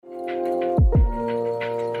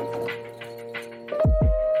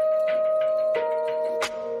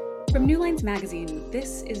Laments magazine,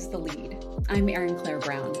 this is The Lead. I'm Erin Clare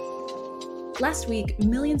Brown. Last week,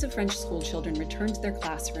 millions of French school children returned to their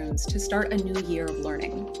classrooms to start a new year of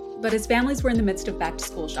learning. But as families were in the midst of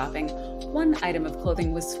back-to-school shopping, one item of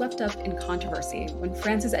clothing was swept up in controversy when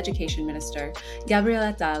France's Education Minister Gabriel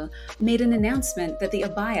Attal made an announcement that the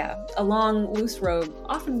abaya, a long, loose robe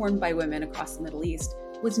often worn by women across the Middle East,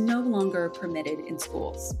 was no longer permitted in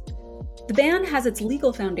schools. The ban has its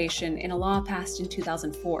legal foundation in a law passed in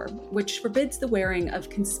 2004, which forbids the wearing of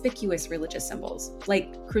conspicuous religious symbols,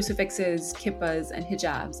 like crucifixes, kippas, and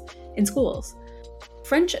hijabs, in schools.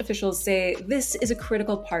 French officials say this is a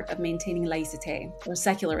critical part of maintaining laicite, or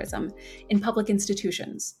secularism, in public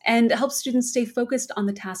institutions, and helps students stay focused on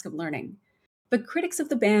the task of learning. But critics of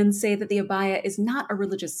the ban say that the abaya is not a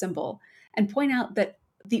religious symbol, and point out that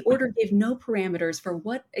the order gave no parameters for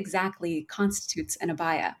what exactly constitutes an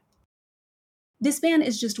abaya. This ban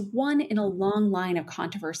is just one in a long line of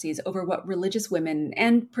controversies over what religious women,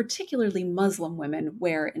 and particularly Muslim women,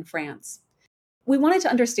 wear in France. We wanted to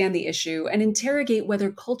understand the issue and interrogate whether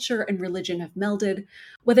culture and religion have melded,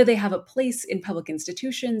 whether they have a place in public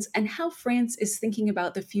institutions, and how France is thinking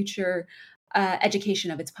about the future education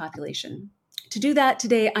of its population. To do that,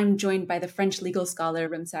 today I'm joined by the French legal scholar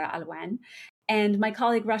Rim-Sarah Alouane and my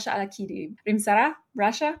colleague Rasha Al Aqeedi. Rim-Sarah,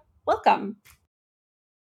 Rasha, welcome.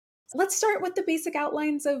 Let's start with the basic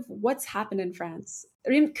outlines of what's happened in France.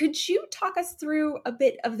 Rim, could you talk us through a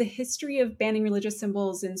bit of the history of banning religious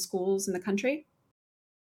symbols in schools in the country?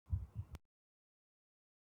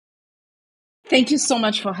 Thank you so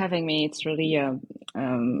much for having me. It's really a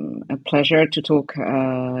pleasure to talk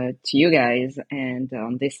to you guys and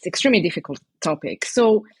on this extremely difficult topic.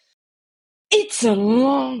 So it's a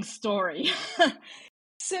long story.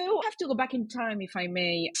 So I have to go back in time, if I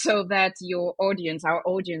may, so that our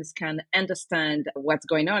audience can understand what's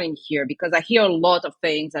going on in here, because I hear a lot of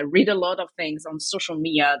things, I read a lot of things on social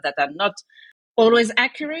media that are not always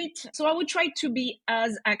accurate. So I would try to be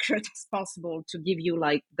as accurate as possible to give you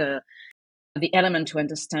like the element to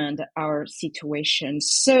understand our situation.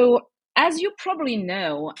 So as you probably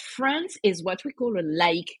know, France is what we call a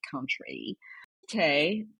laic country.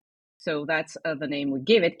 Okay. So that's the name we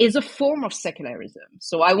give it, is a form of secularism.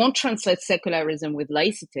 So I won't translate secularism with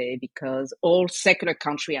laicite because all secular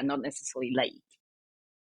countries are not necessarily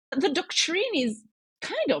laic. The doctrine is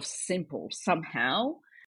kind of simple somehow.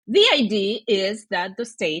 The idea is that the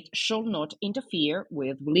state shall not interfere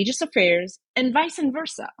with religious affairs and vice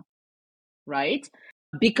versa, right?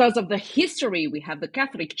 Because of the history, we have the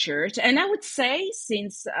Catholic Church. And I would say,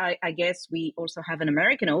 since I guess we also have an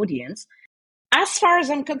American audience, as far as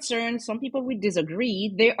I'm concerned, some people will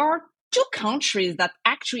disagree. There are two countries that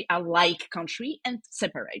actually are like country and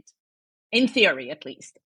separate, in theory at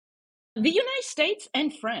least. The United States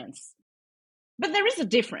and France. But there is a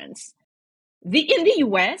difference. In the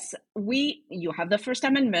US, you have the First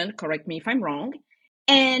Amendment, correct me if I'm wrong,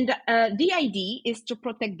 and the idea is to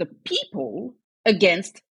protect the people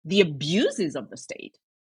against the abuses of the state.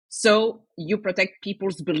 So you protect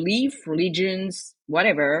people's belief, religions,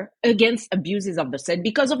 whatever, against abuses of the state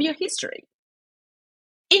because of your history.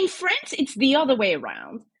 In France, it's the other way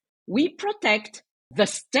around. We protect the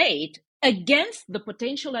state against the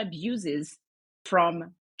potential abuses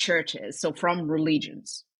from churches, so from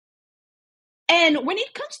religions. And when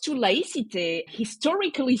it comes to laicite,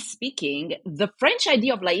 historically speaking, the French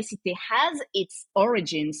idea of laicite has its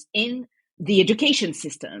origins in the education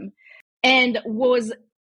system and was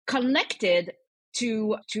connected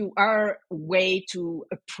to our way to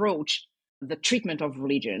approach the treatment of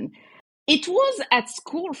religion. It was at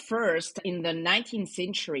school first in the 19th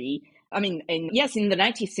century. In the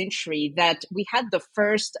 19th century that we had the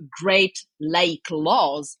first great laic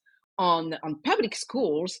laws on public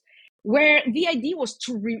schools, where the idea was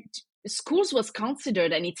schools was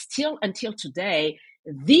considered, and it's still until today,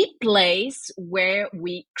 the place where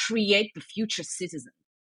we create the future citizen.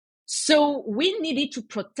 So we needed to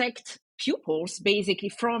protect pupils basically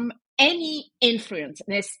from any influence,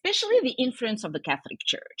 and especially the influence of the Catholic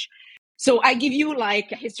Church. So I give you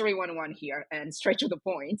like History 101 here and straight to the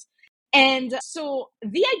point. And so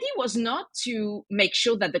the idea was not to make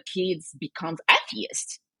sure that the kids become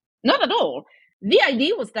atheists. Not at all. The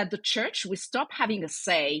idea was that the church would stop having a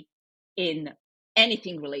say in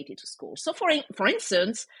anything related to school. So for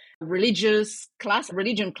instance, religion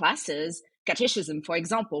classes, catechism, for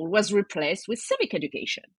example, was replaced with civic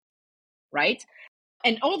education, right?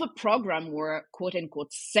 And all the programs were quote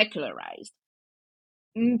unquote secularized.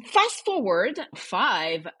 Fast forward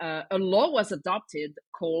a law was adopted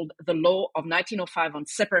called the Law of 1905 on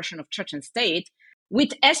Separation of Church and State,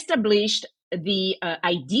 which established the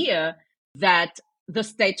idea that the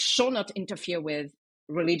state shall not interfere with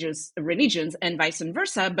religions and vice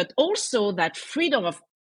versa, but also that freedom of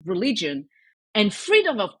religion and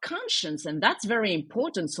freedom of conscience, and that's very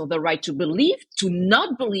important. So the right to believe, to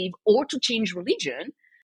not believe, or to change religion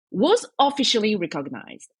was officially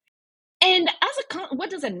recognized. And what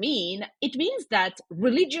does that mean? It means that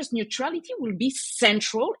religious neutrality will be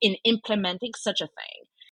central in implementing such a thing,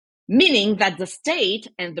 meaning that the state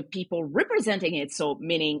and the people representing it, so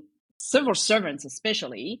meaning civil servants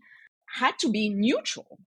especially, had to be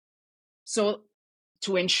neutral. So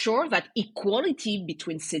to ensure that equality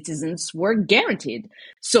between citizens were guaranteed.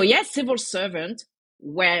 So yes, civil servant,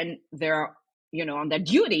 when they're on their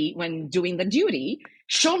duty, when doing the duty,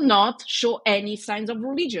 shall not show any signs of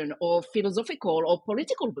religion or philosophical or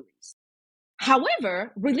political beliefs.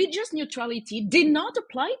 However, religious neutrality did not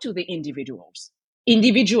apply to the individuals.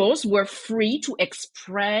 Individuals were free to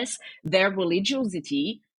express their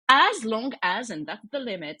religiosity as long as, and that's the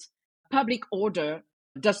limit, public order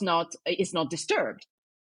is not disturbed.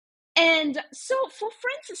 And so for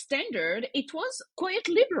France's standard, it was quite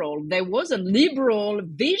liberal. There was a liberal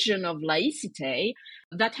vision of laicite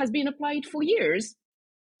that has been applied for years,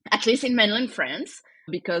 at least in mainland France,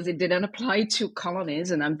 because it didn't apply to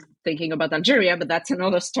colonies. And I'm thinking about Algeria, but that's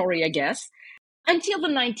another story, I guess. Until the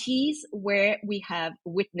 90s, where we have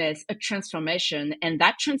witnessed a transformation, and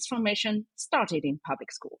that transformation started in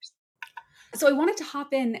public schools. So I wanted to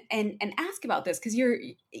hop in and ask about this, because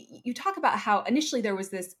you talk about how initially there was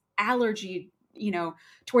this allergy,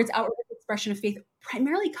 towards outward expression of faith,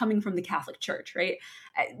 primarily coming from the Catholic Church, right?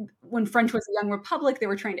 When French was a young republic, they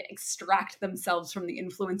were trying to extract themselves from the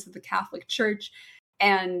influence of the Catholic Church.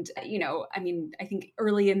 And, I think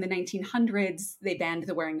early in the 1900s, they banned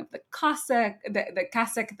the wearing of the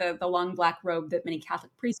cassock, the long black robe that many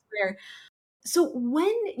Catholic priests wear. So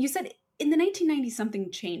when you said in the 1990s,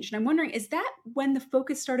 something changed. And I'm wondering, is that when the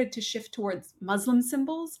focus started to shift towards Muslim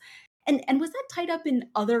symbols? And was that tied up in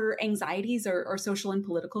other anxieties or social and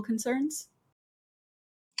political concerns?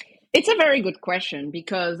 It's a very good question,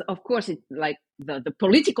 because, of course, it like the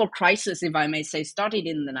political crisis, if I may say, started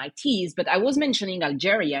in the 90s. But I was mentioning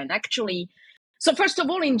Algeria, and actually, so first of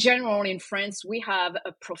all, in general, in France, we have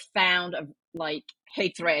a profound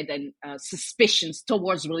hatred and suspicions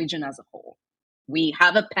towards religion as a whole. We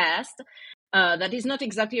have a past that is not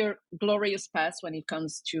exactly a glorious past when it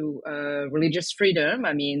comes to religious freedom.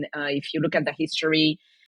 I mean, if you look at the history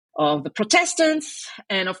of the Protestants,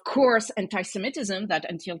 and of course anti-Semitism, that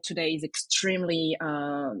until today is extremely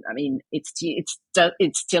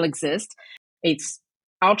it still exists. It's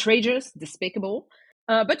outrageous, despicable,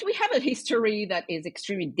 but we have a history that is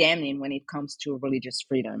extremely damning when it comes to religious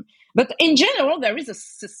freedom. But in general, there is a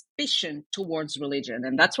suspicion towards religion,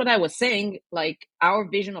 and that's what I was saying. Like, our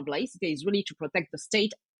vision of laicity is really to protect the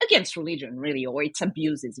state against religion, really, or its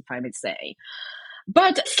abuses, if I may say.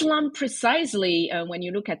 But Islam, precisely, when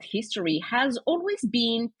you look at history, has always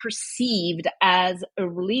been perceived as a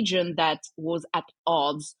religion that was at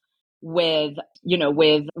odds with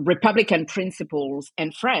republican principles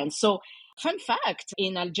and France. So, fun fact,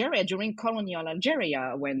 in Algeria, during colonial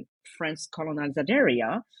Algeria, when France colonized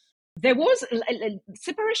Algeria, there was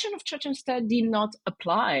separation of church and state did not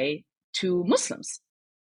apply to Muslims.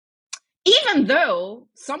 Even though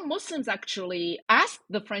some Muslims actually asked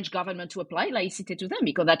the French government to apply laicity to them,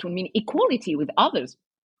 because that would mean equality with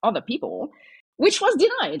other people, which was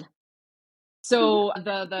denied. So what did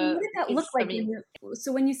that look like?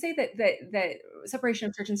 So when you say that separation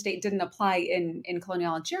of church and state didn't apply in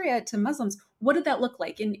colonial Algeria to Muslims, what did that look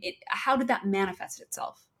like, and how did that manifest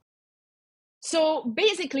itself? So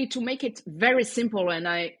basically, to make it very simple, and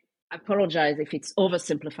I apologize if it's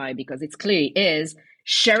oversimplified because it clearly is,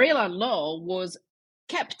 Sharia law was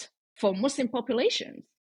kept for Muslim populations.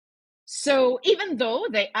 So even though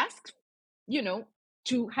they asked,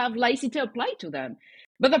 to have laicity applied to them,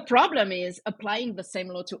 but the problem is applying the same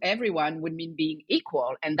law to everyone would mean being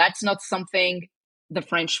equal, and that's not something the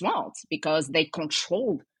French want, because they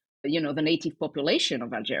controlled, the native population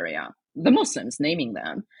of Algeria, the Muslims, naming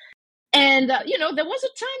them. And there was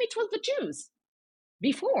a time it was the Jews.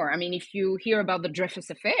 Before, I mean, if you hear about the Dreyfus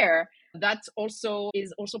affair, that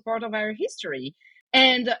is also part of our history.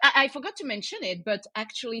 And I forgot to mention it, but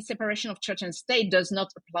actually separation of church and state does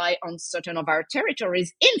not apply on certain of our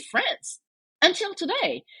territories in France until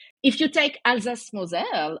today. If you take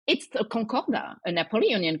Alsace-Moselle, it's a concordat, a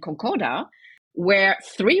Napoleonian concordat, where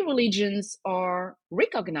 3 religions are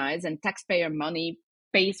recognized and taxpayer money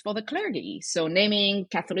pays for the clergy. So naming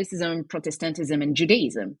Catholicism, Protestantism, and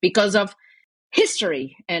Judaism, because of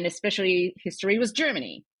history, and especially history with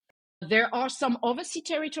Germany. There are some overseas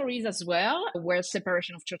territories as well where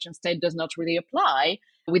separation of church and state does not really apply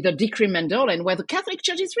with the decree Mendel and where the Catholic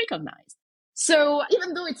Church is recognized. So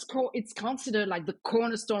even though it's considered like the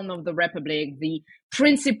cornerstone of the Republic, the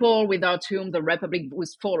principle without whom the Republic would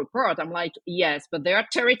fall apart, I'm like, yes, but there are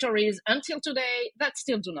territories until today that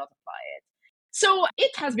still do not apply it. So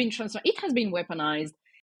it has been transformed, it has been weaponized.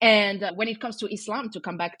 And when it comes to Islam, to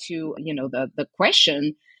come back to the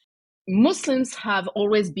question, Muslims have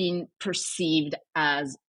always been perceived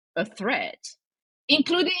as a threat,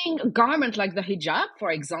 including a garment like the hijab,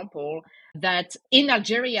 for example, that in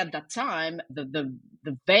Algeria at that time, the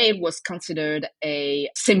veil was considered a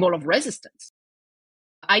symbol of resistance.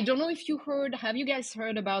 I don't know if have you guys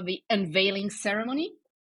heard about the unveiling ceremony?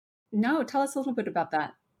 No, tell us a little bit about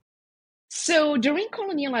that. So during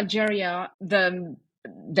colonial Algeria,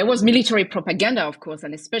 there was military propaganda, of course,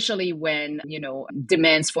 and especially when,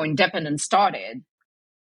 demands for independence started,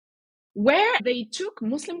 where they took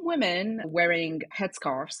Muslim women wearing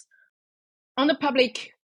headscarves on a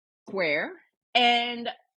public square, and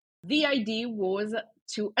the idea was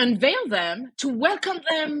to unveil them, to welcome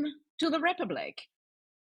them to the Republic.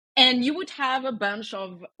 And you would have a bunch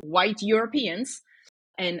of white Europeans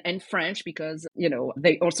and French, because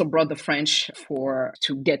they also brought the French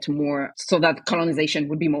to get more, so that colonization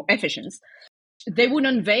would be more efficient. They would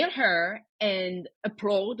unveil her and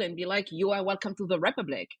applaud and be like, "You are welcome to the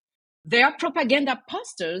Republic." There are propaganda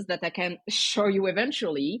posters that I can show you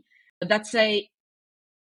eventually that say,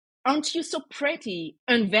 "Aren't you so pretty?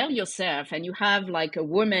 Unveil yourself." And you have like a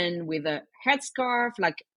woman with a headscarf,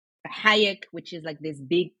 like a hayek, which is like this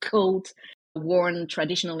big coat worn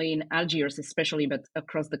traditionally in Algiers, especially, but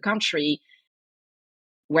across the country,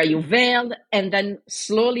 where you veiled, and then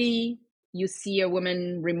slowly you see a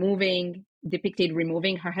woman depicted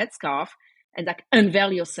removing her headscarf, and like,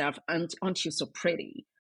 "Unveil yourself, aren't you so pretty?"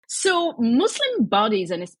 So Muslim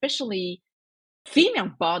bodies, and especially female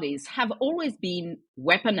bodies, have always been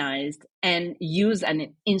weaponized and used as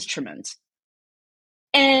an instrument.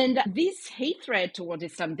 And this hatred toward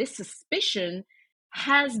Islam, this suspicion,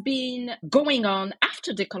 has been going on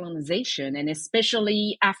after decolonization, and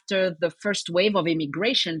especially after the first wave of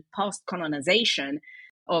immigration post-colonization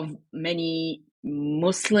of many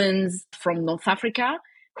Muslims from North Africa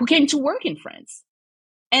who came to work in France.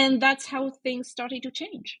 And that's how things started to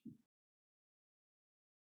change.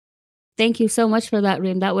 Thank you so much for that,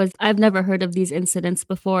 Rim. I've never heard of these incidents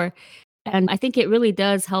before. And I think it really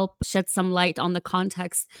does help shed some light on the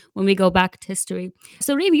context when we go back to history.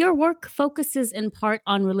 So, Reem, your work focuses in part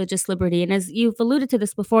on religious liberty. And as you've alluded to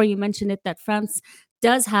this before, you mentioned it that France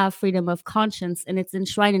does have freedom of conscience and it's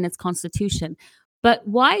enshrined in its constitution. But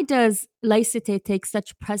why does laicite take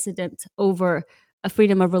such precedent over a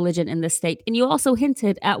freedom of religion in the state? And you also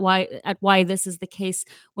hinted at why this is the case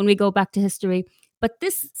when we go back to history. But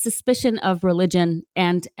this suspicion of religion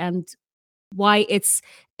and why it's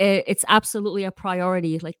absolutely a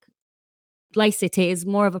priority, like laicite is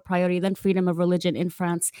more of a priority than freedom of religion in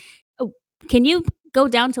France. Can you go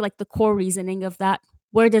down to like the core reasoning of that?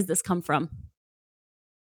 Where does this come from?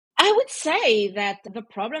 I would say that the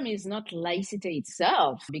problem is not laicite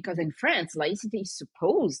itself, because in France, laicite is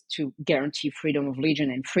supposed to guarantee freedom of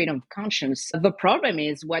religion and freedom of conscience. The problem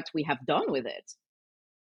is what we have done with it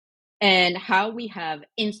and how we have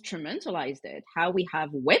instrumentalized it, how we have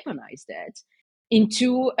weaponized it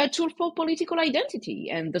into a tool for political identity.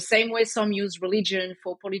 And the same way some use religion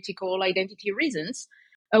for political identity reasons,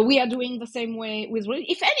 we are doing the same way with religion.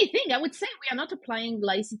 If anything, I would say we are not applying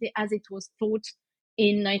laicite as it was thought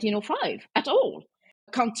in 1905 at all.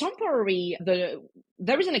 Contemporary,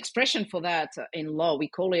 there is an expression for that in law, we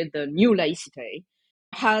call it the new laicite,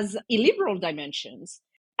 has illiberal dimensions,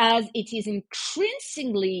 as it is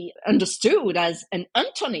increasingly understood as an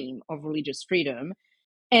antonym of religious freedom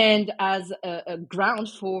and as a ground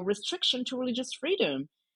for restriction to religious freedom.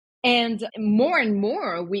 And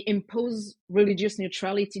more, we impose religious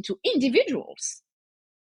neutrality to individuals.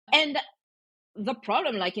 And the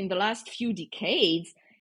problem, like in the last few decades,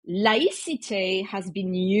 laicite has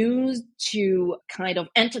been used to kind of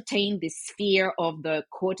entertain this fear of the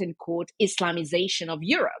quote-unquote Islamization of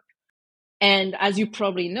Europe. And as you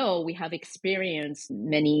probably know, we have experienced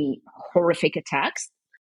many horrific attacks,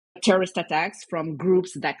 terrorist attacks from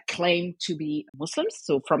groups that claim to be Muslims,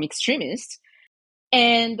 so from extremists.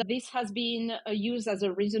 And this has been used as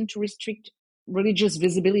a reason to restrict religious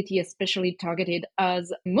visibility, especially targeted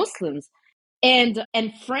as Muslims. And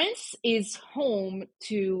France is home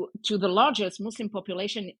to the largest Muslim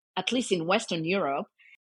population, at least in Western Europe.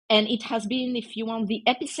 And it has been, if you want, the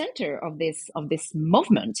epicenter of this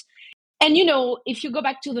movement. And, if you go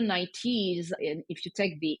back to the 90s, and if you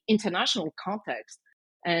take the international context,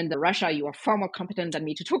 and Rasha, you are far more competent than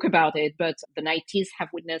me to talk about it, but the 90s have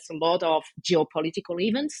witnessed a lot of geopolitical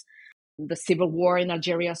events. The civil war in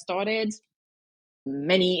Algeria started,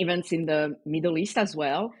 many events in the Middle East as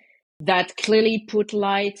well, that clearly put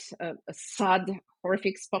light, a sad,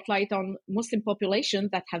 horrific spotlight on Muslim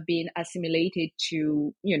populations that have been assimilated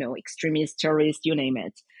to, extremists, terrorists, you name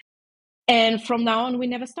it. And from now on, we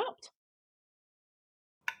never stopped.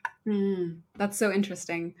 That's so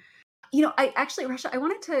interesting. Rasha, I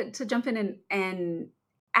wanted to jump in and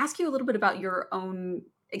ask you a little bit about your own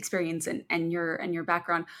experience and your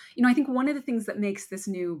background. I think one of the things that makes this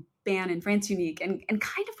new ban in France unique and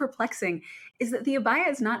kind of perplexing is that the abaya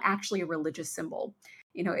is not actually a religious symbol.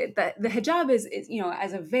 The hijab is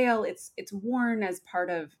as a veil, it's worn as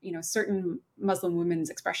part of certain Muslim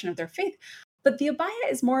women's expression of their faith. But the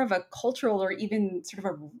abaya is more of a cultural or even sort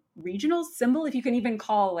of a regional symbol, if you can even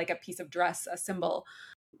call like a piece of dress a symbol.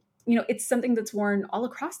 It's something that's worn all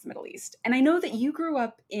across the Middle East. And I know that you grew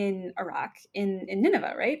up in Iraq, in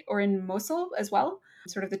Nineveh, right? Or in Mosul as well,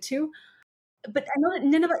 sort of the two. But I know that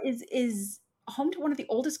Nineveh is home to one of the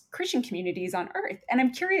oldest Christian communities on earth. And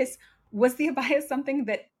I'm curious, was the abaya something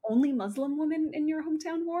that only Muslim women in your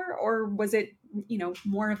hometown wore? Or was it,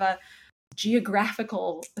 more of a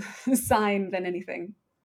geographical sign than anything?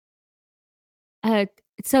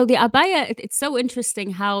 So the abaya, it's so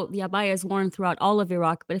interesting how the abaya is worn throughout all of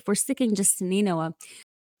Iraq. But if we're sticking just to Nineveh,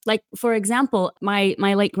 like for example, my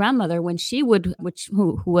late grandmother, when she would,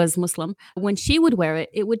 who was Muslim, when she would wear it,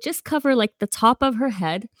 it would just cover like the top of her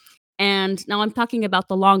head. And now I'm talking about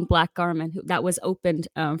the long black garment that was opened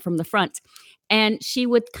from the front. And she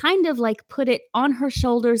would kind of like put it on her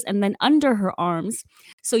shoulders and then under her arms.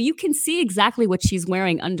 So you can see exactly what she's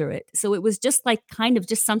wearing under it. So it was just like kind of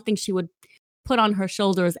just something she would put on her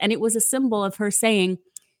shoulders. And it was a symbol of her saying,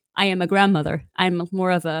 I am a grandmother. I'm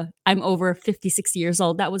over 50, 60 years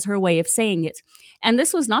old. That was her way of saying it. And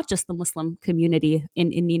this was not just the Muslim community in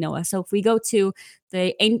Nineveh. So if we go to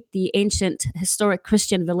the ancient historic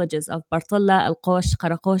Christian villages of Bartella, Al-Qosh,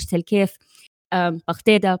 Karakosh, Tel Kef,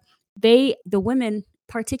 Baghdad, the women,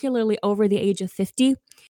 particularly over the age of 50,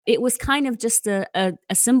 it was kind of just a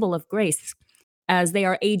symbol of grace as they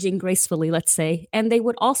are aging gracefully, let's say. And they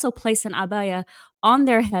would also place an abaya on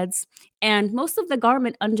their heads. And most of the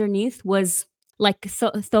garment underneath was like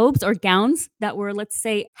thobes or gowns that were, let's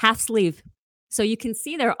say, half sleeve. So you can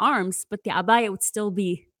see their arms, but the abaya would still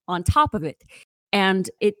be on top of it. And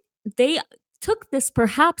they took this,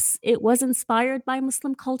 perhaps it was inspired by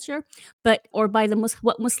Muslim culture, or by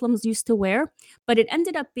what Muslims used to wear, but it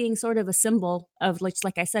ended up being sort of a symbol of,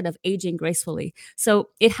 like I said, of aging gracefully. So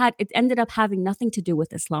it ended up having nothing to do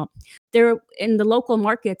with Islam. There, in the local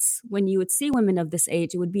markets, when you would see women of this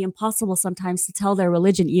age, it would be impossible sometimes to tell their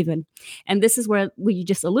religion even. And this is where you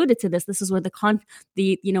just alluded to this. This is where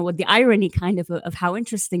the irony kind of how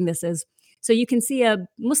interesting this is. So you can see a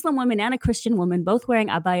Muslim woman and a Christian woman both wearing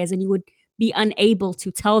abayas, and you would be unable to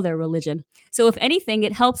tell their religion. So if anything,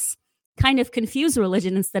 it helps kind of confuse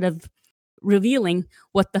religion instead of revealing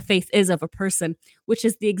what the faith is of a person, which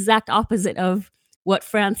is the exact opposite of what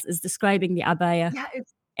France is describing the abaya. Yeah,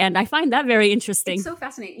 and I find that very interesting. It's so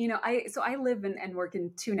fascinating. I live and work in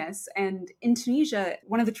Tunis, and in Tunisia,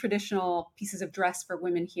 one of the traditional pieces of dress for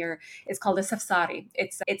women here is called a safsari.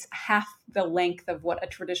 It's half the length of what a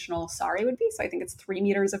traditional sari would be. So I think it's 3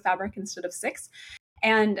 meters of fabric instead of 6.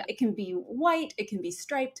 And it can be white, it can be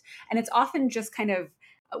striped, and it's often just kind of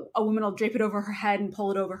a woman will drape it over her head and pull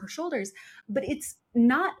it over her shoulders. But it's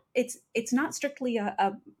not strictly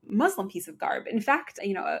a Muslim piece of garb. In fact,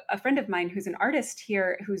 a friend of mine who's an artist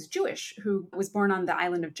here, who's Jewish, who was born on the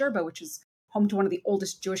island of Jerba, which is home to one of the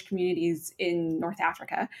oldest Jewish communities in North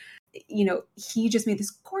Africa. He just made this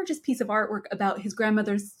gorgeous piece of artwork about his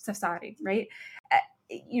grandmother's safsari, right?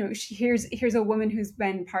 Here's a woman who's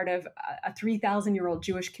been part of a 3,000-year-old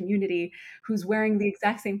Jewish community who's wearing the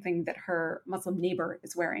exact same thing that her Muslim neighbor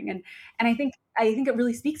is wearing, and I think it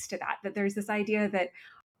really speaks to that there's this idea that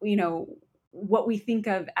what we think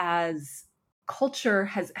of as culture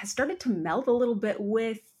has started to meld a little bit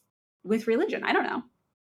with religion. I don't know.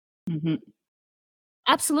 Mm-hmm.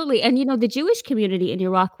 Absolutely. And, the Jewish community in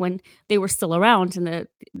Iraq, when they were still around in the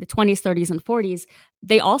 20s, 30s, and 40s,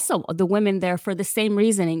 the women there, for the same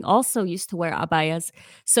reasoning, also used to wear abayas.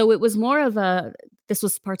 So it was more of this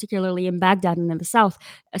was particularly in Baghdad and in the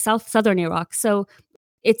southern Iraq. So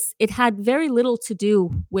it had very little to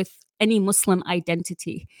do with any Muslim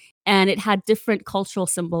identity, and it had different cultural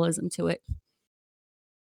symbolism to it.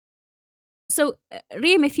 So,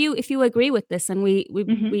 Reem, if you agree with this, and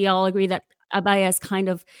we all agree that abaya is kind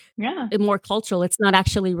of more cultural. It's not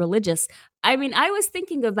actually religious. I mean, I was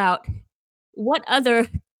thinking about what other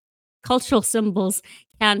cultural symbols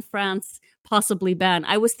can France possibly ban?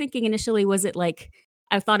 I was thinking initially, was it like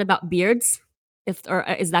I thought about beards? If or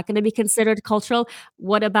is that going to be considered cultural?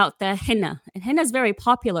 What about the henna? And henna is very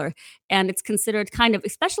popular, and it's considered kind of,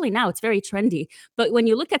 especially now, it's very trendy. But when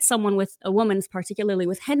you look at someone with a woman's, particularly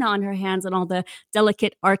with henna on her hands and all the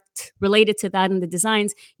delicate art related to that and the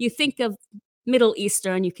designs, you think of Middle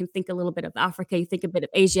Eastern, you can think a little bit of Africa, you think a bit of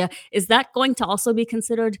Asia. Is that going to also be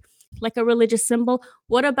considered like a religious symbol?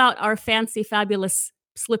 What about our fancy, fabulous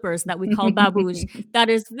slippers that we call babouche? That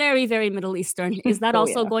is very, very Middle Eastern. Is that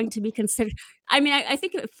also going to be considered? I mean, I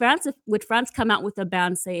think would France come out with a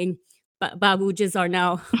ban saying babouches are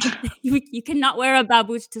now, you cannot wear a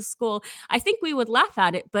babouche to school? I think we would laugh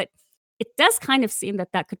at it, but it does kind of seem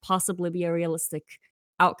that could possibly be a realistic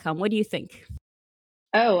outcome. What do you think?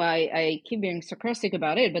 Oh, I keep being sarcastic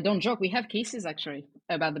about it, but don't joke. We have cases actually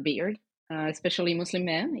about the beard, especially Muslim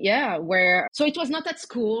men. Yeah, so it was not at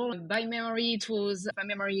school. By memory, if my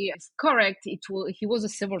memory is correct, he was a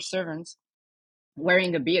civil servant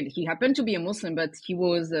wearing a beard. He happened to be a Muslim, but he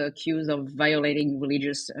was accused of violating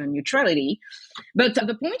religious neutrality. But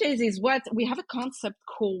the point is what we have a concept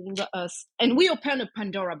called, and we open a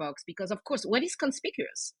Pandora box because, of course, what is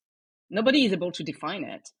conspicuous? Nobody is able to define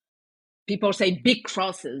it. People say big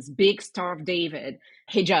crosses, big Star of David,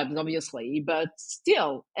 hijabs, obviously, but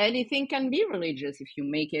still, anything can be religious if you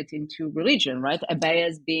make it into religion, right?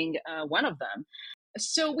 Abayas being one of them.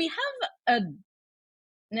 So we have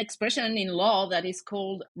an expression in law that is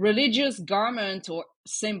called religious garment or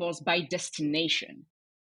symbols by destination,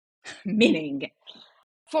 meaning,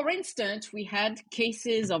 for instance, we had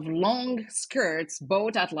cases of long skirts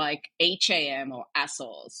bought at like H&M or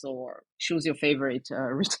ASOS or choose your favorite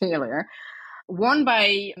retailer, worn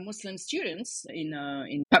by Muslim students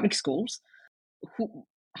in public schools who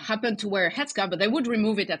happened to wear a headscarf, but they would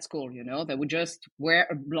remove it at school, they would just wear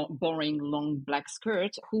a boring long black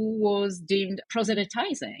skirt who was deemed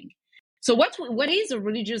proselytizing. So what is a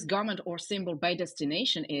religious garment or symbol by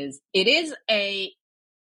destination is, it is a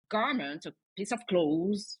garment, a piece of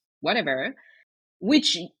clothes, whatever,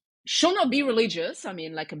 which should not be religious, I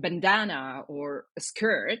mean like a bandana or a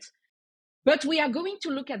skirt, but we are going to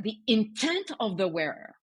look at the intent of the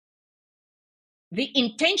wearer, the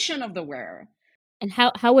intention of the wearer. And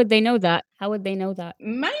how would they know that? How would they know that?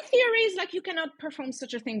 My theory is like you cannot perform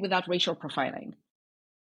such a thing without racial profiling.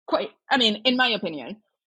 In my opinion.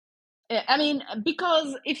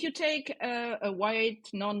 Because if you take a white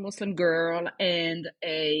non-Muslim girl and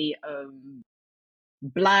a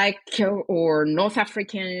black or North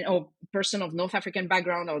African or person of North African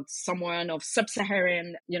background or someone of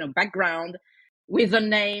sub-Saharan, background with a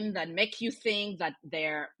name that make you think that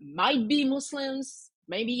there might be Muslims,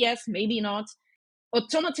 maybe yes, maybe not,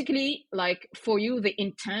 automatically, like for you, the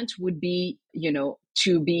intent would be,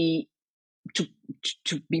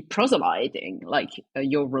 to be proselyting, like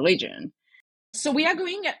your religion. So we are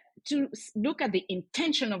going to look at the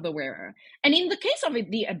intention of the wearer. And in the case of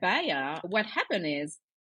the abaya, what happened is,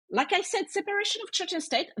 like I said, separation of church and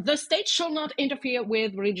state. The state shall not interfere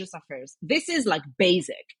with religious affairs. This is like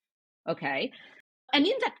basic, okay? And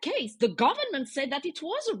in that case, the government said that it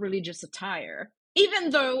was a religious attire, even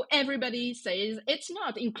though everybody says it's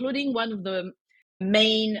not, including one of the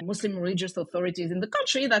main Muslim religious authorities in the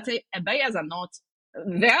country that say abayas are not.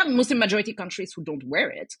 There are Muslim majority countries who don't wear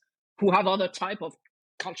it, who have other type of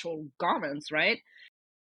cultural garments, right?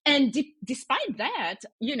 And despite that,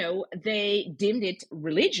 they deemed it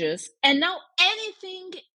religious, and now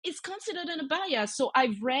anything is considered an abaya. So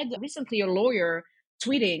I've read recently a lawyer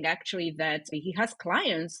tweeting actually that he has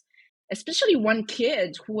clients, especially one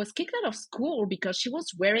kid who was kicked out of school because she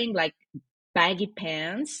was wearing like baggy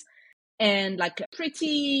pants and like a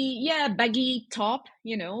pretty baggy top,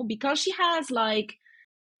 because she has like,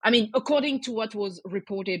 according to what was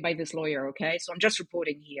reported by this lawyer, okay, so I'm just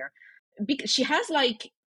reporting here, because she has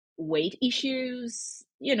like weight issues,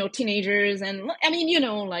 teenagers, and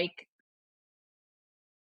like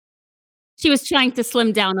she was trying to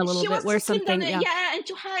slim down a little she bit, was wear to slim down, something, yeah, and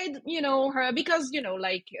to hide, her, because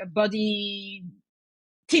like body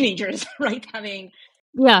teenagers, right, having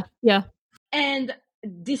yeah. and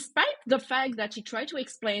despite the fact that she tried to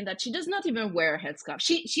explain that she does not even wear a headscarf,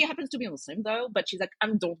 she happens to be Muslim though, but she's like, I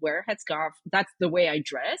don't wear a headscarf, that's the way I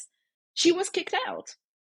dress, she was kicked out.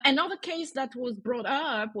 Another case that was brought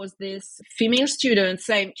up was this female student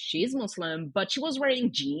saying she's Muslim, but she was wearing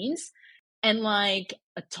jeans and like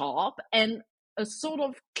a top and a sort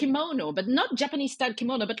of kimono, but not Japanese style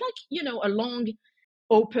kimono, but like, a long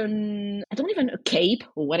open, I don't even a cape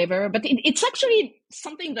or whatever, but it's actually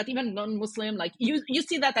something that even non-Muslim, like you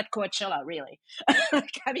see that at Coachella, really.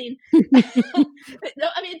 Like, I mean, no,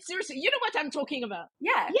 I mean, seriously, you know what I'm talking about.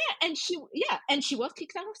 Yeah. And she was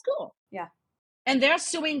kicked out of school. Yeah. And they're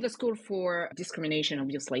suing the school for discrimination,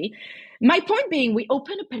 obviously. My point being, we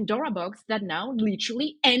open a Pandora box that now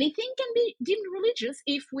literally anything can be deemed religious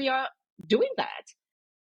if we are doing that.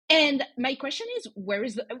 And my question is,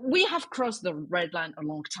 we have crossed the red line a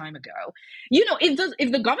long time ago. You know,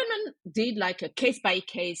 if the government did like a case by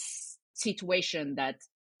case situation that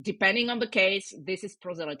depending on the case, this is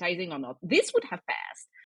proselytizing or not, this would have passed.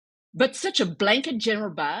 But such a blanket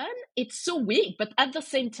general ban, it's so weak. But at the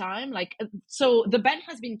same time, like, so the ban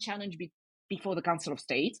has been challenged before the Council of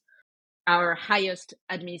State, our highest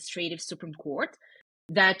administrative Supreme Court,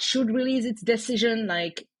 that should release its decision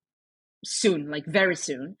like soon, like very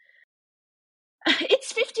soon.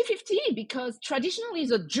 It's 50-50 because traditionally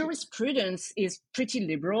the jurisprudence is pretty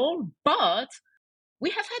liberal, but we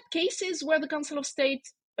have had cases where the Council of State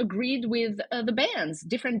agreed with the bans,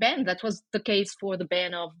 different bans. That was the case for the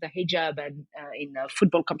ban of the hijab and in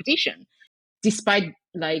football competition, despite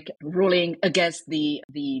like ruling against the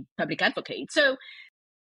public advocate. So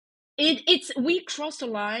it's we cross a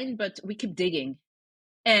line, but we keep digging.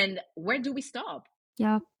 And where do we stop?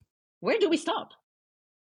 Yeah. Where do we stop?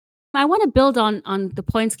 I want to build on the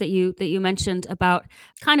points that you mentioned about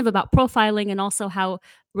profiling and also how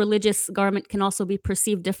religious garment can also be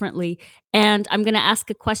perceived differently. And I'm going to ask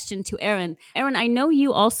a question to Erin. Erin, I know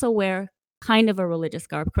you also wear kind of a religious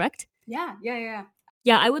garb, correct? Yeah.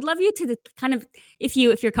 Yeah, I would love you to kind of, if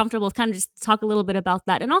you're comfortable, kind of just talk a little bit about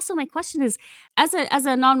that. And also, my question is, as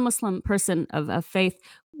a non-Muslim person of faith,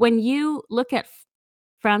 when you look at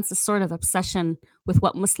France's sort of obsession with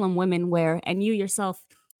what Muslim women wear, and you yourself,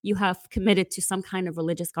 you have committed to some kind of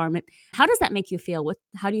religious garment. How does that make you feel?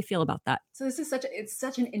 How do you feel about that? So this is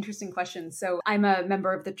such an interesting question. So I'm a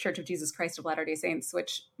member of the Church of Jesus Christ of Latter-day Saints,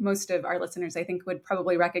 which most of our listeners, I think, would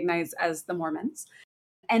probably recognize as the Mormons.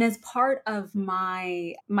 And as part of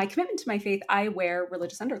my commitment to my faith, I wear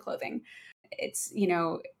religious underclothing. It's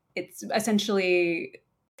essentially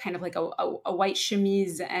kind of like a white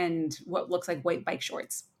chemise and what looks like white bike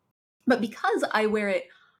shorts. But because I wear it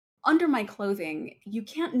under my clothing, you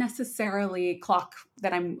can't necessarily clock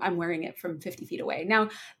that I'm wearing it from 50 feet away. Now,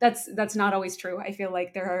 that's not always true. I feel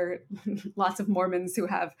like there are lots of Mormons who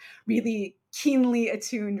have really keenly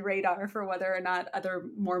attuned radar for whether or not other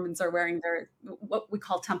Mormons are wearing their what we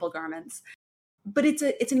call temple garments. But it's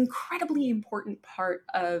an incredibly important part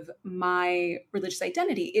of my religious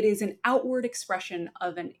identity. It is an outward expression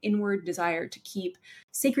of an inward desire to keep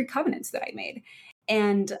sacred covenants that I made.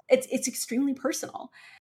 And it's extremely personal.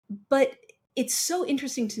 But it's so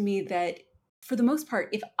interesting to me that for the most part,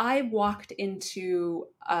 if I walked into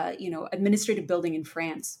administrative building in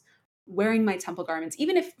France wearing my temple garments,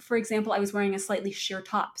 even if, for example, I was wearing a slightly sheer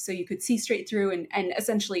top so you could see straight through and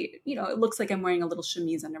essentially, it looks like I'm wearing a little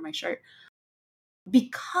chemise under my shirt.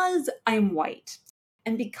 Because I'm white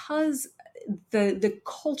and because the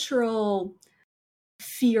cultural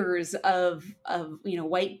fears of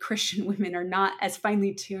white Christian women are not as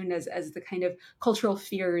finely tuned as the kind of cultural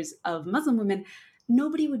fears of Muslim women,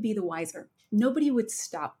 nobody would be the wiser. Nobody would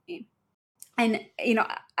stop me. And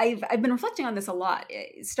I've been reflecting on this a lot,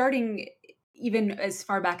 starting even as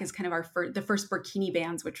far back as kind of the first burkini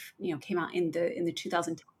bans, which came out in the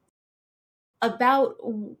 2010s,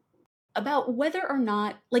 about whether or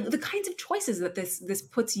not, like, the kinds of choices that this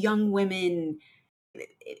puts young women.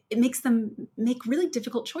 It makes them make really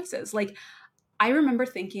difficult choices. Like, I remember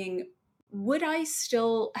thinking, would I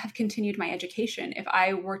still have continued my education if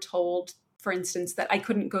I were told, for instance, that I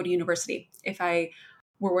couldn't go to university if I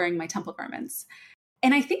were wearing my temple garments?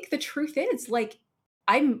 And I think the truth is, like,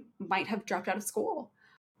 I might have dropped out of school.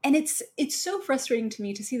 And it's so frustrating to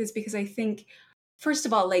me to see this, because I think, first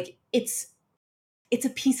of all, like, it's a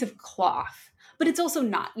piece of cloth, but it's also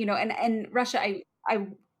not, and Rasha,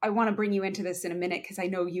 I want to bring you into this in a minute, because I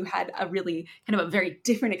know you had a really kind of a very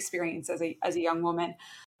different experience as a young woman,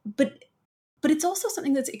 but it's also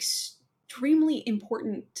something that's extremely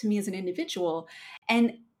important to me as an individual.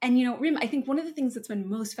 And Rim, I think one of the things that's been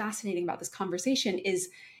most fascinating about this conversation is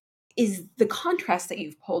the contrast that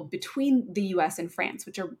you've pulled between the US and France,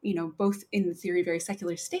 which are, both in theory very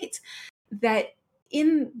secular states, that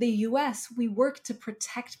in the US, we work to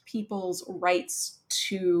protect people's rights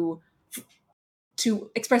to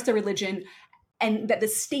express their religion, and that the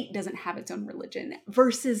state doesn't have its own religion,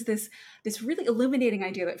 versus this really illuminating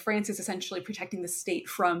idea that France is essentially protecting the state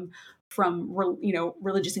from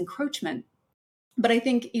religious encroachment. But I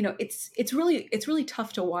think it's really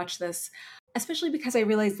tough to watch this especially because I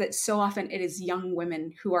realize that so often it is young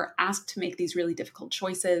women who are asked to make these really difficult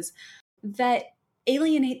choices that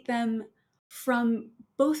alienate them from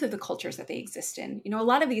both of the cultures that they exist in. A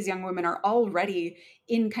lot of these young women are already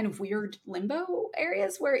in kind of weird limbo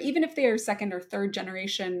areas where even if they are second or third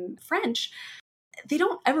generation French, they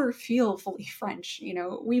don't ever feel fully French.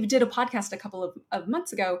 We did a podcast a couple of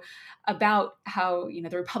months ago about how,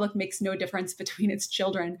 the Republic makes no difference between its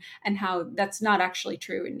children and how that's not actually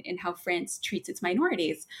true in how France treats its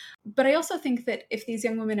minorities. But I also think that if these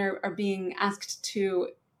young women are being asked to,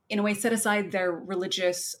 in a way, set aside their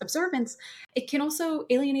religious observance, it can also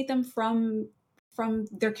alienate them from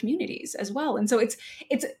their communities as well. And so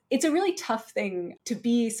it's a really tough thing to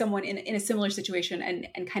be someone in a similar situation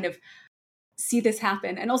and kind of see this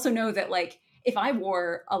happen, and also know that, like, if I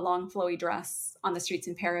wore a long flowy dress on the streets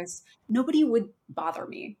in Paris, nobody would bother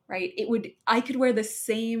me, right? I could wear the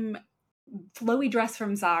same flowy dress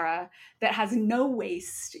from Zara that has no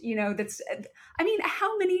waist, that's, I mean,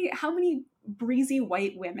 how many breezy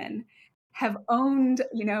white women have owned,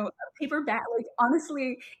 a paper bag? Like,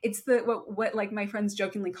 honestly, it's the what like my friends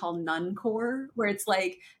jokingly call nun core, where it's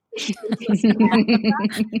like tasteless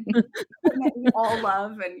that we all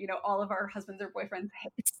love, and all of our husbands or boyfriends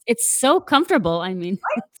hate. It's so comfortable. I mean,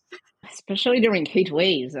 Especially during heat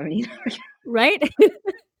waves. I mean, right?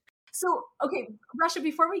 So, okay, Rasha,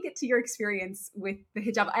 before we get to your experience with the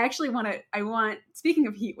hijab, I want, speaking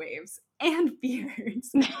of heat waves and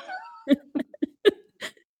beards,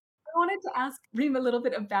 I wanted to ask Reem a little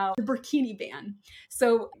bit about the burkini ban.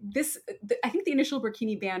 So I think the initial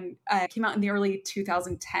burkini ban came out in the early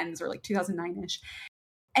 2010s or like 2009-ish.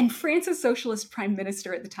 And France's socialist prime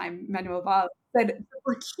minister at the time, Manuel Valls, said the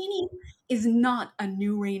burkini is not a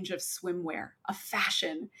new range of swimwear, a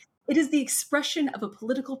fashion. It is the expression of a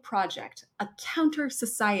political project, a counter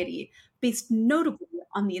society based notably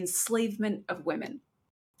on the enslavement of women.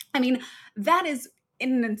 I mean, that is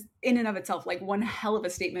in and of itself like one hell of a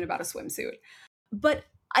statement about a swimsuit. But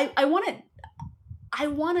I want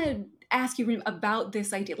to ask you, Reem, about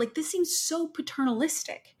this idea. Like, this seems so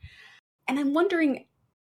paternalistic, and I'm wondering,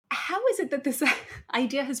 how is it that this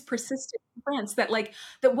idea has persisted in France, that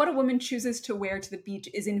what a woman chooses to wear to the beach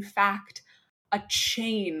is in fact a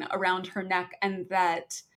chain around her neck, and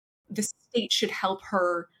that the state should help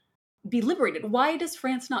her be liberated? Why does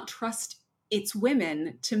France not trust its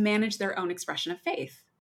women to manage their own expression of faith?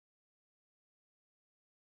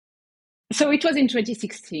 so it was in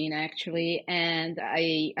 2016, actually, and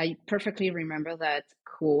I perfectly remember that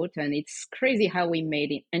quote. And it's crazy how we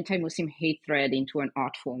made anti-Muslim hatred into an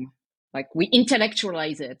art form. Like, we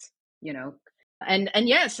intellectualize it, you know. And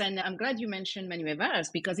yes, and I'm glad you mentioned Manuel Valls,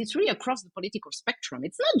 because it's really across the political spectrum.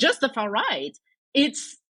 It's not just the far right;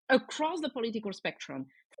 it's across the political spectrum.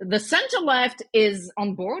 The center left is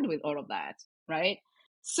on board with all of that, right?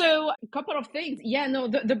 So, a couple of things. Yeah, no,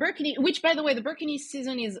 the burkini, which, by the way, the burkini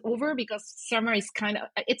season is over, because summer is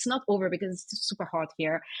it's not over because it's super hot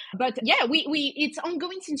here. But yeah, it's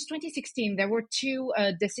ongoing since 2016. There were two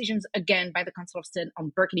decisions again by the Council of State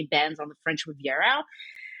on burkini bans on the French Riviera.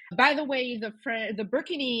 By the way, the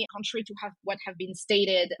burkini, contrary to what have been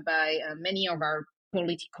stated by many of our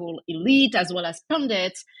political elite as well as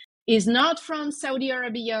pundits, is not from Saudi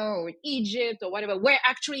Arabia or Egypt or whatever, where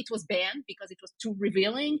actually it was banned because it was too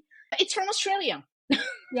revealing. It's from Australia.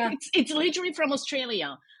 Yeah. It's literally from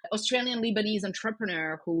Australia. Australian Lebanese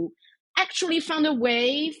entrepreneur who actually found a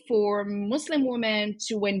way for Muslim women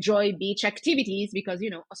to enjoy beach activities because,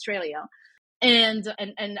 Australia. And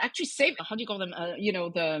actually save, how do you call them?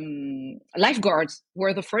 The lifeguards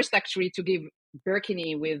were the first actually to give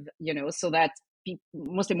burkini with, so that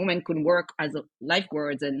Muslim women could work as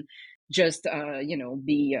lifeguards and just,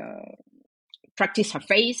 be practice her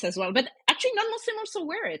faith as well. But actually, non-Muslim also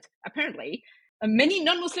wear it. Apparently, many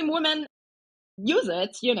non-Muslim women use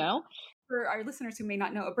it. For our listeners who may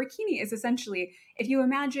not know, a burkini is essentially, if you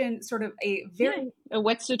imagine sort of a very a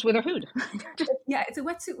wetsuit with a hood. Yeah, it's a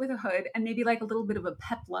wetsuit with a hood and maybe like a little bit of a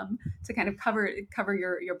peplum to kind of cover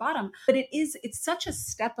your bottom. But it's such a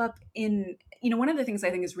step up in, one of the things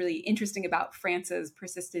I think is really interesting about France's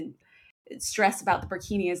persistent stress about the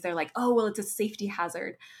burkini is they're like, oh, well, it's a safety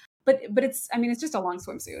hazard. But it's just a long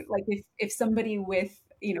swimsuit. Like, if somebody with,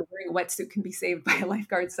 wearing a wetsuit can be saved by a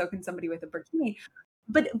lifeguard, so can somebody with a burkini.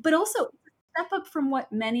 But also step up from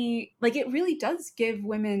what many, like, it really does give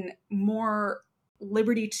women more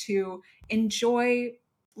liberty to enjoy,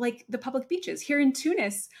 like, the public beaches. Here in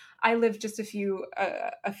Tunis, I live just a few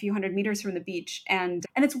hundred meters from the beach, and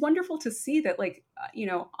it's wonderful to see that, like,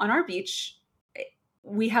 on our beach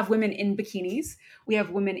we have women in bikinis, we have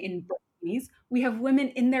women in bikinis. We have women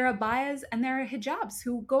in their abayas and their hijabs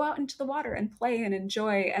who go out into the water and play and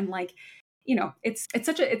enjoy. And like, it's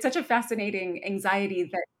such a fascinating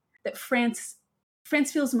anxiety that France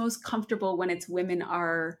feels most comfortable when its women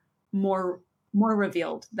are more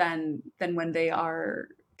revealed than when they are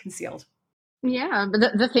concealed. Yeah,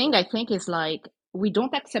 but the thing I think is like we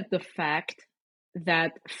don't accept the fact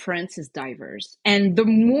that France is diverse. And the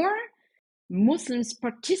more Muslims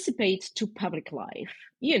participate to public life,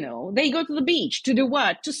 they go to the beach to do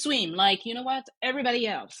what? To swim, like, you know what? Everybody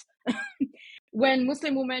else. When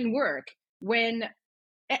Muslim women work, when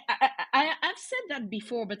I've said that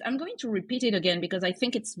before, but I'm going to repeat it again because I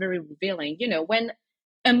think it's very revealing. When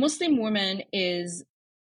a Muslim woman is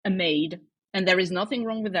a maid, and there is nothing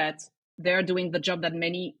wrong with that. They're doing the job that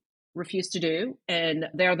many refuse to do, and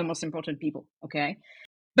they're the most important people, okay?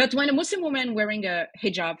 But when a Muslim woman wearing a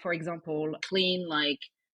hijab, for example, clean like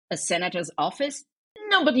a senator's office,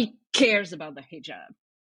 nobody cares about the hijab.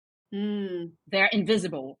 They're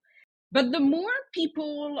invisible. But the more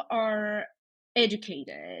people are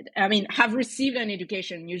educated, have received an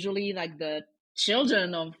education, usually like the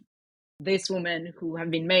children of this woman who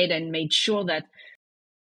have been made and made sure that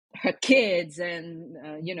her kids and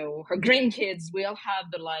her grandkids will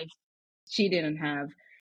have the life she didn't have,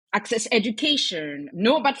 access education,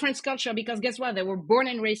 know about French culture, because guess what, they were born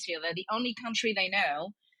and raised here, they're the only country they know.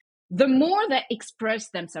 The more they express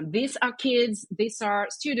themselves, these are kids, these are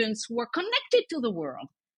students who are connected to the world,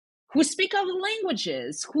 who speak other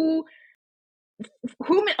languages, who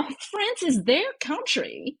France is their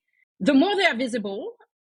country. The more they are visible,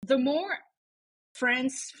 the more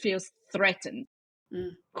France feels threatened.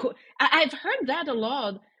 I've heard that a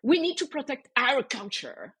lot. We need to protect our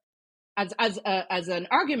culture as an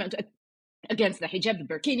argument against the hijab, the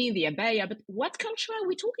burkini, the abaya. But what culture are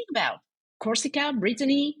we talking about? Corsica,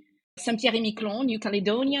 Brittany, Saint-Pierre-et-Miquelon, New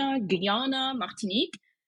Caledonia, Guyana, Martinique.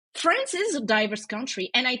 France is a diverse country,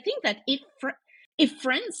 and I think that if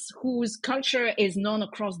France, whose culture is known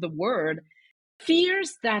across the world,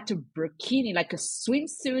 fears that a burkini, like a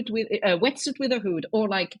swimsuit with a wetsuit with a hood, or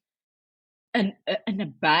like an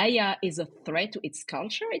abaya is a threat to its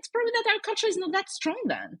culture, it's probably that our culture is not that strong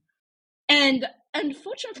then. And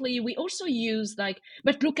unfortunately, we also use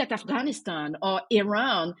but look at Afghanistan or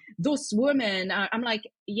Iran, those women, I'm like,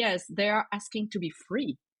 yes, they are asking to be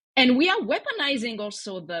free. And we are weaponizing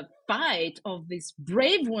also the fight of these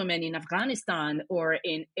brave women in Afghanistan or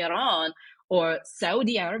in Iran or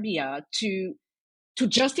Saudi Arabia to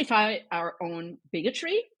justify our own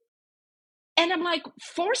bigotry. And I'm like,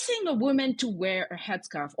 forcing a woman to wear a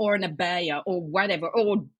headscarf or an abaya or whatever,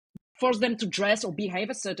 or force them to dress or behave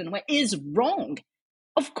a certain way is wrong.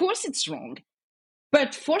 Of course it's wrong.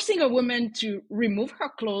 But forcing a woman to remove her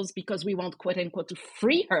clothes because we want, quote unquote, to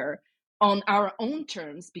free her on our own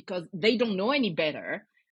terms because they don't know any better.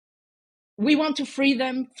 We want to free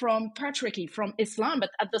them from patriarchy, from Islam.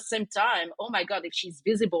 But at the same time, oh my God, if she's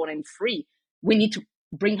visible and free, we need to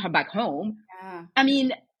bring her back home. Yeah.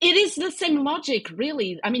 It is the same logic,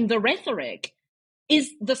 really. The rhetoric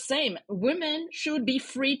is the same. Women should be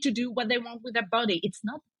free to do what they want with their body. It's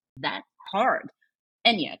not that hard.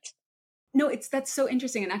 And yet. No, that's so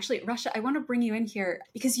interesting. And actually, Rasha, I want to bring you in here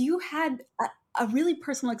because you had a really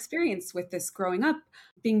personal experience with this growing up,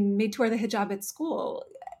 being made to wear the hijab at school.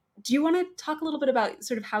 Do you want to talk a little bit about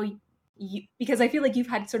sort of how you, because I feel like you've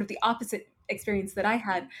had sort of the opposite experience that I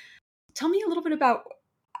had. Tell me a little bit about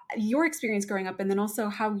your experience growing up and then also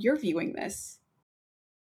how you're viewing this.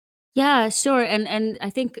 Yeah, sure. And I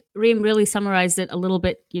think Rim really summarized it a little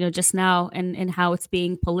bit, just now and how it's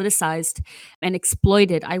being politicized and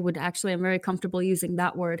exploited. I'm very comfortable using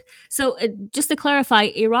that word. So just to clarify,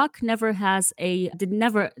 Iraq did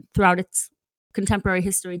never throughout its contemporary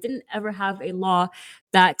history, didn't ever have a law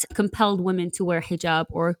that compelled women to wear hijab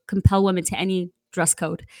or compel women to any dress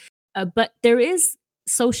code. But there is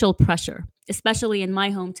social pressure, especially in my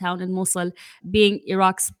hometown in Mosul, being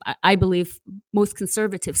Iraq's, I believe, most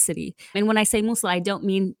conservative city. And when I say Mosul, I don't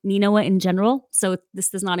mean Nineveh in general. So this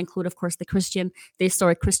does not include, of course, the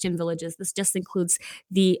historic Christian villages. This just includes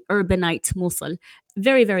the urbanite Mosul.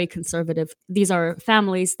 Very, very conservative. These are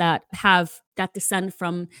families that descend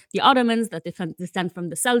from the Ottomans, that descend from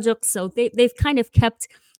the Seljuks. So they've kind of kept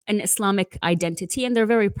an Islamic identity and they're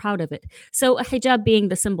very proud of it. So a hijab being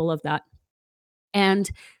the symbol of that.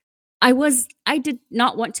 And I did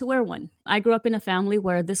not want to wear one. I grew up in a family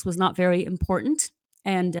where this was not very important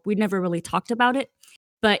and we'd never really talked about it.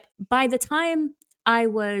 But by the time I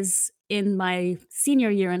was in my senior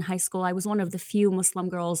year in high school, I was one of the few Muslim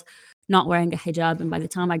girls not wearing a hijab. And by the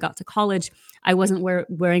time I got to college, I wasn't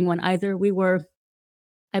wearing one either. We were,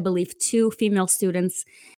 I believe, 2 female students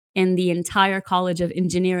in the entire College of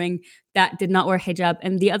Engineering that did not wear hijab.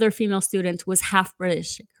 And the other female student was half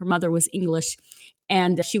British. Her mother was English,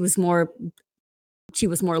 and she was more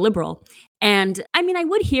liberal. And I mean, I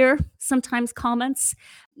would hear sometimes comments.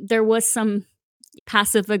 There was some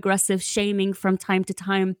passive aggressive shaming from time to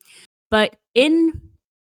time, but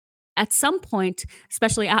at some point,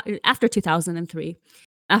 especially after 2003,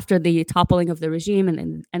 after the toppling of the regime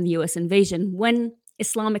and the US invasion, when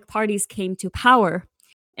Islamic parties came to power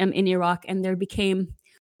in Iraq, and there became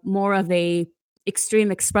more of a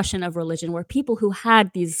extreme expression of religion, where people who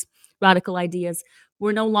had these radical ideas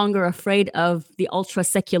were no longer afraid of the ultra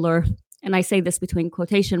secular. And I say this between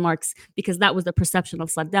quotation marks because that was the perception of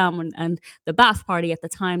Saddam and the Ba'ath Party at the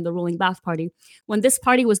time, the ruling Ba'ath Party. When this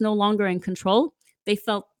party was no longer in control, they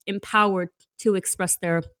felt empowered to express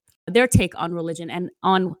their take on religion and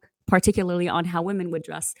on particularly on how women would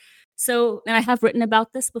dress. So, and I have written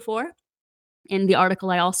about this before. In the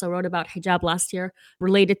article I also wrote about hijab last year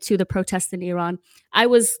related to the protests in Iran. I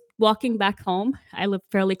was walking back home. I live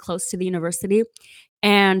fairly close to the university,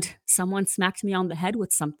 and someone smacked me on the head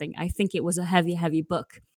with something. I think it was a heavy, heavy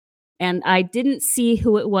book. And I didn't see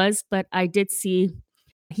who it was, but I did see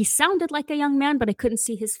he sounded like a young man, but I couldn't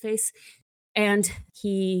see his face. And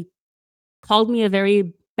he called me a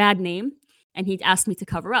very bad name, and he asked me to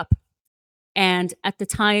cover up. And at the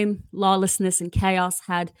time, lawlessness and chaos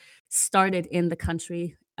had started in the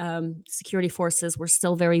country. Security forces were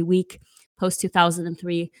still very weak post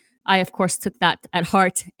 2003. I, of course, took that at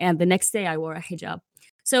heart. And the next day I wore a hijab.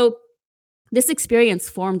 So this experience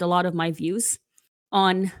formed a lot of my views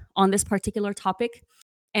on this particular topic.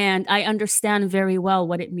 And I understand very well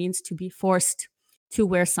what it means to be forced to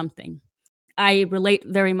wear something. I relate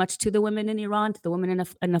very much to the women in Iran, to the women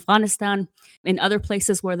in Afghanistan, in other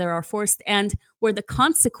places where there are forced and where the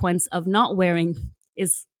consequence of not wearing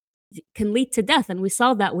can lead to death. And we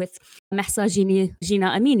saw that with Mahsa Jina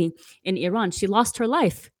Amini in Iran. She lost her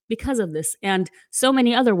life because of this, and so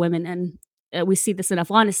many other women. And we see this in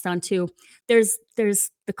Afghanistan too. There's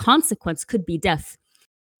the consequence could be death,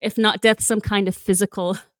 if not death, some kind of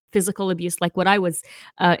physical abuse like what I was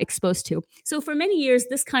exposed to. So for many years,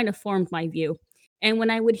 this kind of formed my view. And when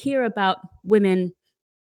I would hear about women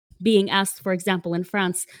being asked, for example, in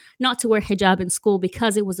France, not to wear hijab in school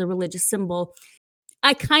because it was a religious symbol,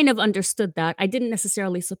 I kind of understood that. I didn't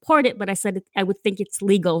necessarily support it, but I said I would think it's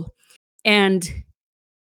legal. And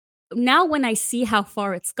now when I see how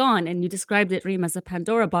far it's gone, and you described it, Reem, as a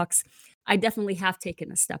Pandora box, I definitely have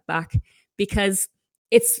taken a step back because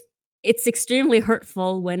it's extremely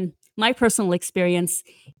hurtful when my personal experience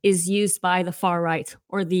is used by the far right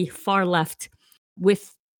or the far left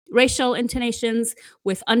with racial intonations,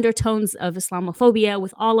 with undertones of Islamophobia,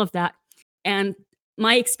 with all of that. And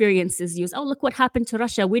my experience is used, oh, look what happened to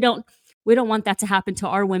Russia. We don't want that to happen to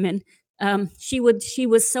our women. She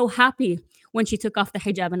was so happy when she took off the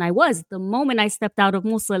hijab, and I was. The moment I stepped out of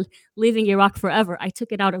Mosul, leaving Iraq forever, I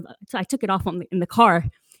took it off in the car,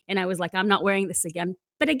 and I was like, I'm not wearing this again.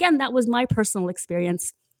 But again, that was my personal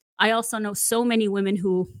experience. I also know so many women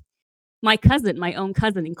who, my own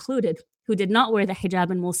cousin included, who did not wear the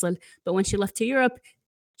hijab in Mosul, but when she left to Europe,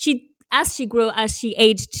 as she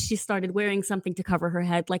aged, she started wearing something to cover her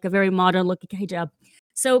head, like a very modern looking hijab.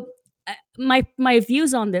 So my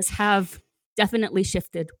views on this have definitely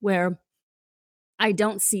shifted, where I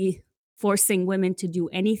don't see forcing women to do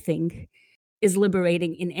anything is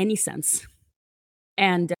liberating in any sense.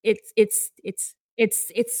 And it's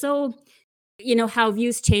so, how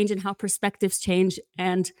views change and how perspectives change,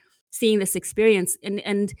 and seeing this experience.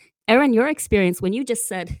 And Erin, your experience, when you just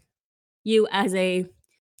said, you as a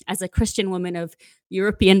Christian woman of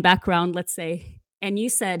European background, let's say, and you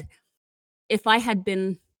said, if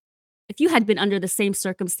you had been under the same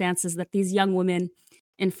circumstances that these young women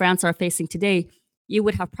in France are facing today, you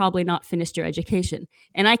would have probably not finished your education.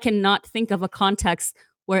 And I cannot think of a context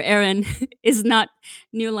where Erin is not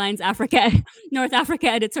New Lines North Africa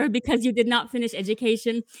editor because you did not finish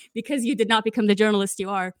education, because you did not become the journalist you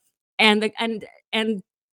are. And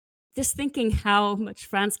just thinking how much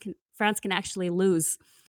France can actually lose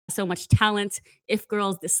so much talent if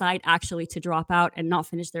girls decide actually to drop out and not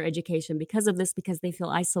finish their education because of this, because they feel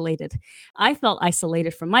isolated. I felt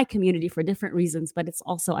isolated from my community for different reasons, but it's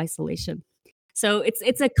also isolation. So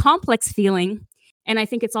it's a complex feeling. And I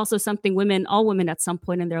think it's also something all women at some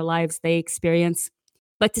point in their lives, they experience.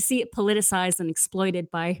 But to see it politicized and exploited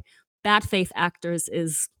by bad faith actors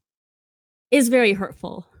is very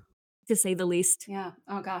hurtful, to say the least. Yeah.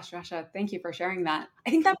 Oh gosh, Rasha, thank you for sharing that.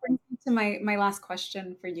 I think that brings me to my last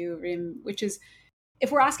question for you, Rim, which is,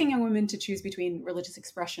 if we're asking young women to choose between religious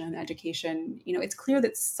expression and education, it's clear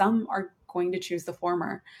that some are going to choose the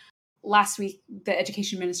former. Last week, the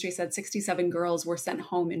Education Ministry said 67 girls were sent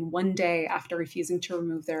home in one day after refusing to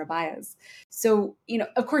remove their abayas. So,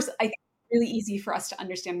 of course, I think it's really easy for us to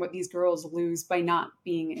understand what these girls lose by not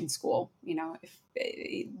being in school.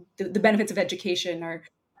 If the benefits of education are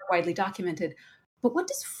widely documented. But what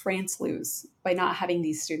does France lose by not having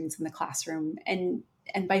these students in the classroom and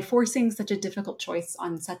by forcing such a difficult choice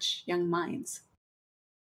on such young minds?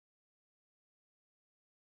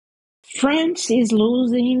 France is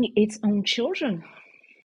losing its own children,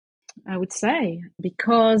 I would say,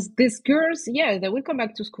 because these girls, they will come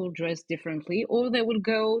back to school dressed differently, or they will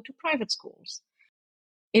go to private schools.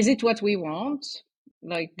 Is it what we want?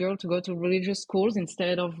 Like girls to go to religious schools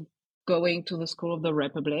instead of going to the school of the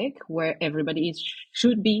Republic, where everybody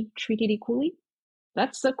should be treated equally?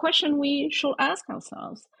 That's the question we should ask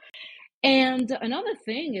ourselves. And another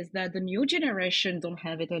thing is that the new generation don't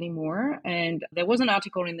have it anymore. And there was an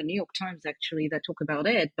article in the New York Times actually that talked about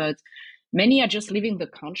it, but many are just leaving the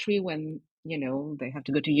country when, they have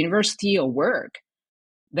to go to university or work.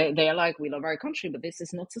 They are like, we love our country, but this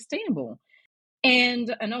is not sustainable.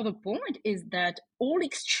 And another point is that all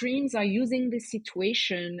extremes are using this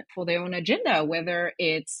situation for their own agenda, whether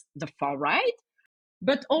it's the far right,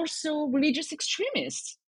 but also religious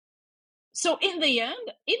extremists. So in the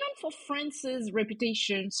end, even for France's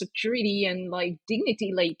reputation, security, and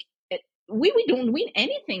dignity, we don't win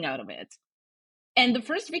anything out of it. And the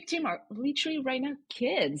first victim are literally right now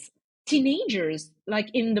kids, teenagers,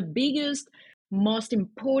 in the biggest, most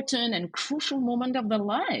important and crucial moment of their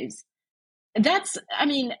lives.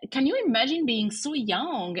 Can you imagine being so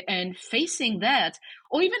young and facing that?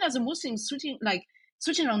 Or even as a Muslim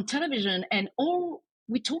switching on television and all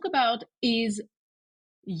we talk about is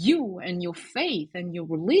you and your faith and your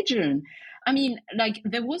religion.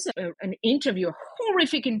 There was an interview, a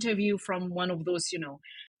horrific interview from one of those,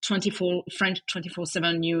 French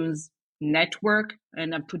 24/7 news network,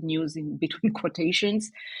 and I put news in between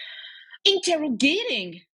quotations,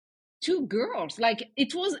 interrogating two girls.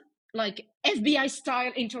 It was FBI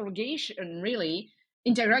style interrogation, really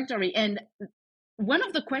interrogatory. And one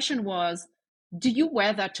of the question was, do you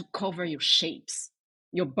wear that to cover your shapes,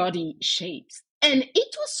 your body shapes? And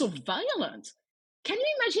it was so violent. Can you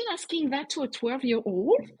imagine asking that to a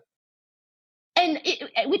 12-year-old? And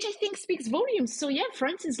which I think speaks volumes. So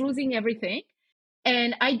France is losing everything,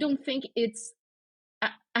 and I don't think it's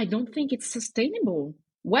sustainable.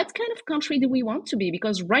 What kind of country do we want to be?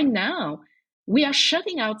 Because right now we are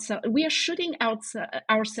shooting ourselves.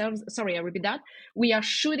 Sorry, I repeat that. We are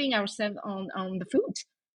shooting ourselves on the foot,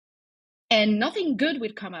 and nothing good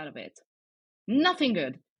will come out of it. Nothing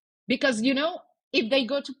good, because if they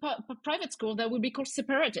go to private school, they will be called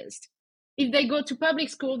separatist. If they go to public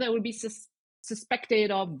school, they will be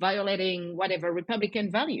suspected of violating whatever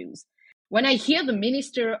Republican values. When I hear the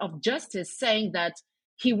Minister of Justice saying that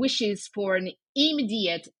he wishes for an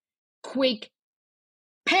immediate, quick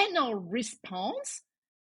penal response,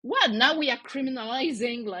 what? Now we are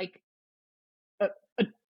criminalizing a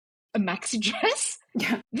maxi dress?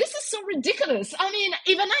 Yeah. This is so ridiculous.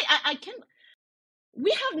 Even I can.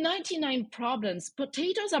 We have 99 problems.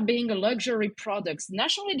 Potatoes are being a luxury product.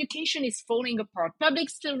 National education is falling apart. Public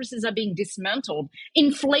services are being dismantled.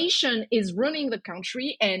 Inflation is running the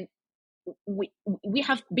country. And we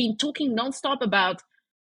have been talking nonstop about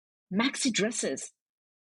maxi dresses.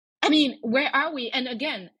 Where are we? And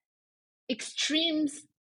again, extremes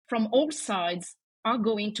from all sides are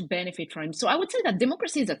going to benefit from it. So I would say that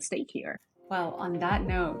democracy is at stake here. Well, on that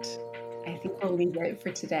note, I think we'll leave it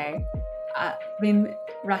for today.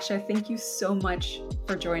 Rasha, thank you so much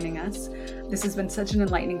for joining us. This has been such an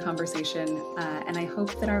enlightening conversation, and I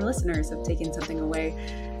hope that our listeners have taken something away.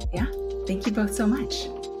 Yeah, thank you both so much.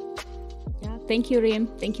 Yeah, thank you, Rim.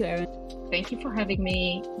 Thank you, Erin. Thank you for having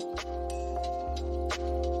me.